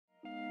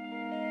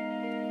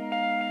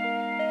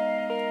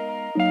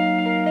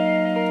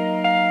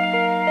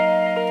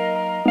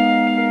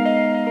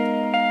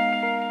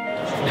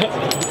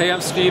Hey, I'm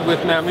Steve with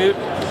Mammut,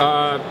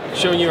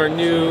 showing you our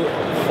new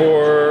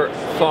for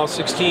Fall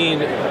 16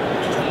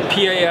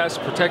 PAS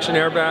Protection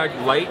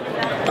Airbag Light.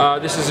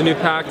 This is a new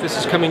pack. This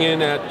is coming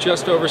in at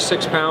just over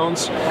 6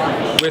 pounds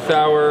with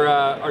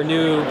our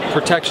new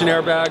protection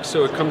airbag,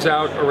 so it comes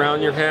out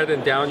around your head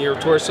and down your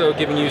torso,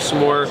 giving you some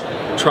more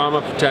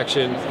trauma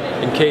protection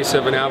in case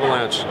of an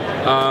avalanche.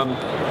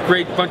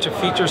 Great bunch of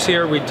features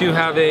here. We do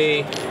have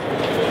a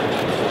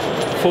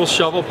full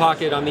shovel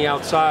pocket on the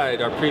outside.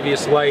 Our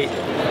previous light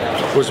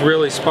was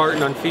really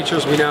Spartan on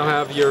features. We now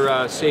have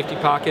your safety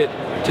pocket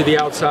to the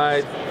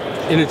outside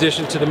in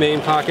addition to the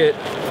main pocket,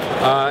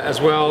 as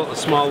well a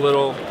small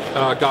little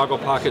goggle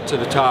pocket to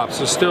the top.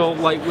 So still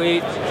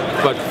lightweight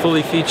but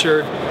fully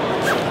featured,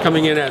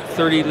 coming in at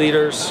 30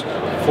 liters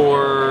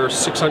for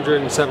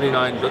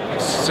 $679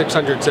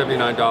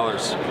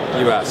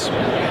 US.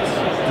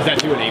 Does that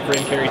do an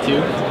A-frame carry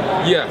too?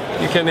 Yeah,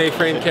 you can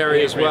A-frame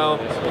carry as well,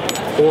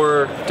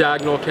 or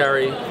diagonal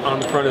carry on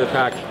the front of the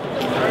pack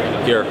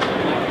here.